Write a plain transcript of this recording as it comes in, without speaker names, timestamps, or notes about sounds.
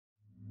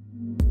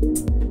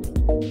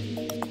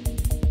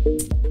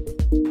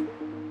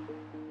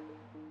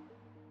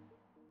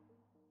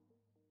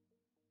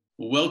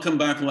Welcome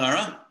back,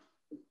 Lara.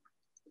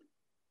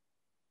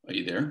 Are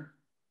you there?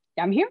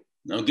 I'm here.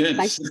 Oh, good.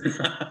 Nice.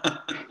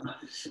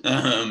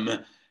 I've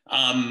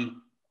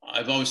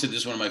always said this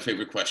is one of my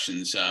favorite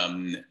questions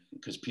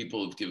because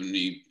people have given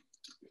me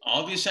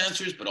obvious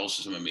answers, but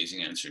also some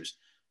amazing answers.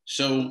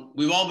 So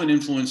we've all been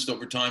influenced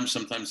over time.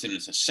 Sometimes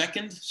it's a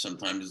second,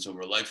 sometimes it's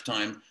over a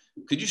lifetime.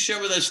 Could you share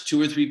with us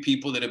 2 or 3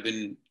 people that have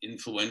been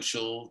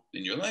influential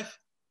in your life?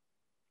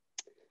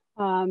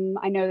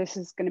 I know this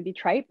is going to be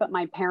trite, but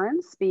my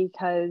parents,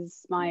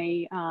 because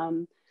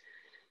I'm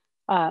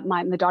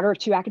the daughter of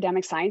 2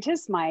 academic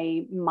scientists.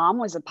 My mom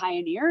was a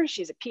pioneer.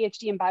 She has a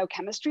PhD in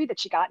biochemistry that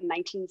she got in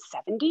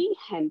 1970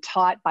 and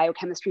taught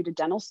biochemistry to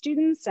dental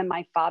students. And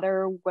my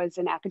father was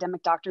an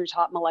academic doctor who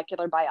taught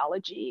molecular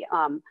biology.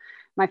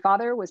 My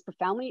father was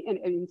profoundly,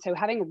 and so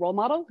having a role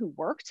model who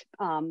worked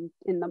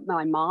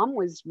my mom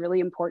was really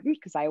important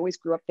because I always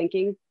grew up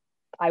thinking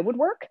I would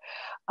work.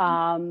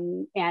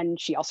 And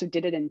she also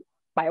did it in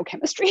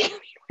biochemistry,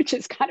 which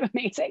is kind of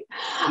amazing.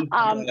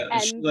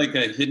 Is she like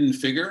a hidden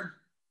figure?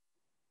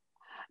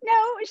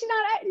 No, she's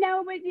not.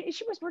 No, but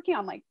she was working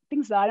on like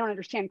things that I don't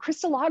understand.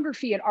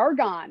 Crystallography and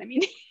argon. I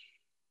mean,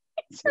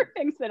 these are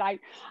things that I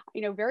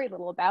know very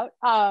little about.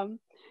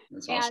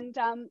 That's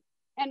awesome.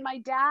 And my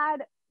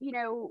dad,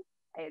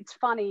 it's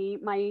funny.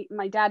 My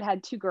dad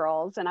had 2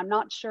 girls, and I'm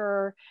not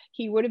sure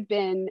he would have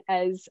been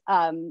as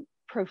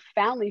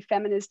profoundly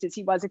feminist as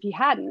he was if he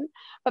hadn't,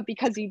 but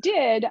because he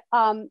did,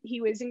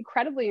 he was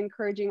incredibly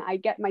encouraging.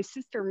 My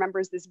sister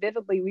remembers this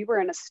vividly. We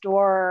were in a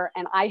store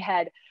and I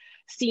had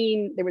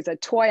seen, there was a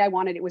toy I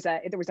wanted. There was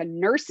a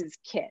nurse's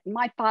kit. And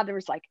my father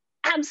was like,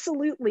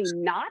 absolutely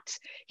not.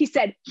 He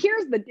said,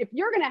 if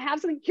you're going to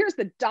have something, here's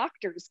the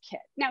doctor's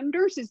kit. Now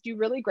nurses do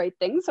really great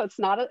things. So it's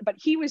not, but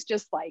he was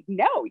just like,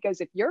 no, he goes,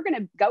 if you're going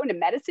to go into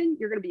medicine,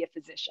 you're going to be a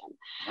physician.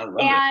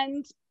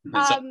 And,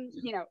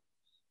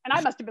 and I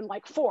must have been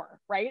like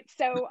 4, right?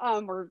 So,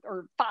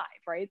 or 5,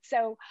 right?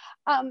 So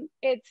I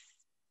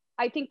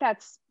think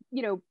that's,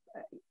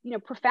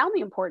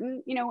 profoundly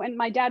important, and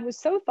my dad was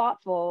so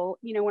thoughtful,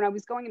 when I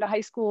was going into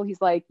high school,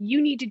 he's like,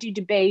 you need to do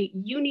debate.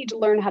 You need to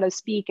learn how to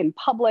speak in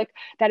public.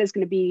 That is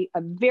going to be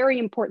a very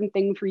important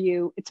thing for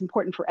you. It's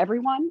important for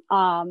everyone.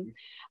 And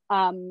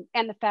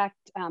the fact,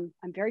 I'm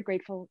very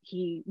grateful.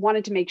 He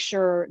wanted to make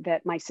sure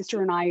that my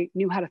sister and I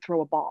knew how to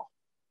throw a ball.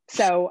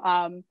 So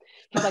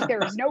he's like,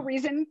 there is no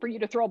reason for you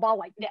to throw a ball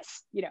like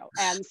this,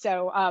 and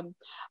so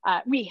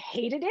we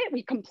hated it.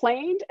 We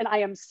complained, and I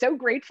am so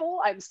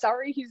grateful. I'm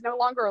sorry he's no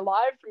longer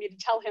alive for me to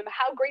tell him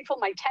how grateful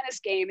my tennis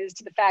game is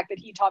to the fact that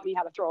he taught me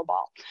how to throw a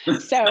ball.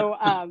 So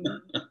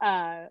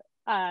that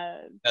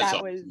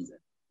awesome. Was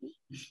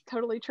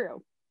totally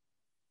true.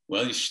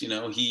 Well,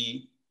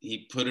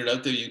 he put it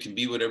out there. You can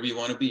be whatever you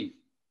want to be.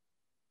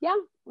 Yeah,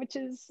 which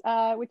is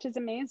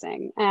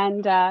amazing.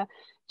 And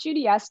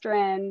Judy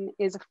Estrin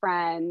is a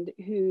friend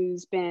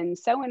who's been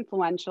so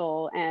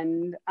influential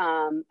and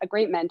a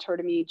great mentor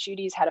to me.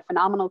 Judy's had a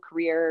phenomenal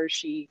career.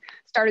 She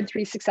started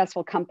 3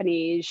 successful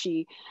companies.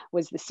 She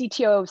was the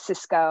CTO of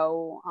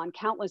Cisco on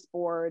countless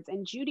boards.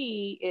 And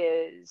Judy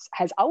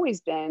has always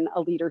been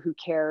a leader who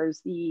cares,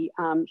 the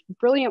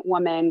brilliant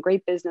woman,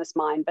 great business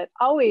mind, but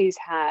always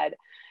had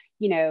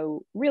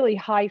really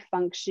high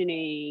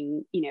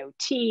functioning,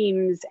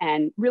 teams,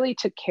 and really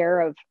took care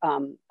of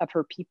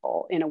her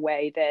people in a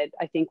way that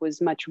I think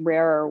was much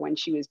rarer when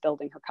she was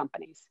building her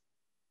companies.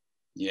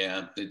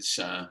 Yeah,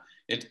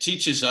 it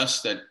teaches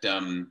us that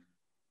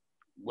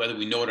whether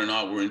we know it or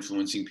not, we're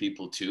influencing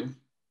people too.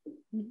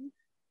 Mm-hmm.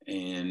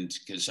 And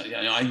because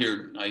I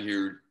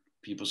hear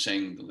people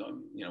saying,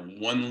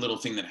 one little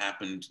thing that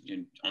happened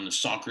on the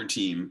soccer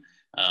team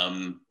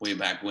way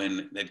back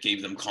when that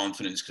gave them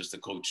confidence because the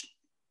coach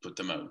put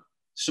them out.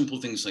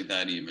 Simple things like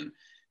that, even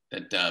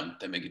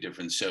that make a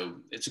difference. So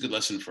it's a good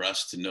lesson for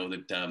us to know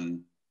that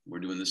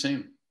we're doing the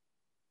same.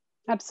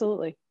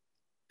 Absolutely.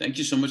 Thank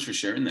you so much for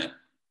sharing that.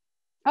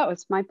 Oh,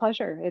 it's my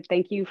pleasure.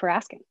 Thank you for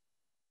asking.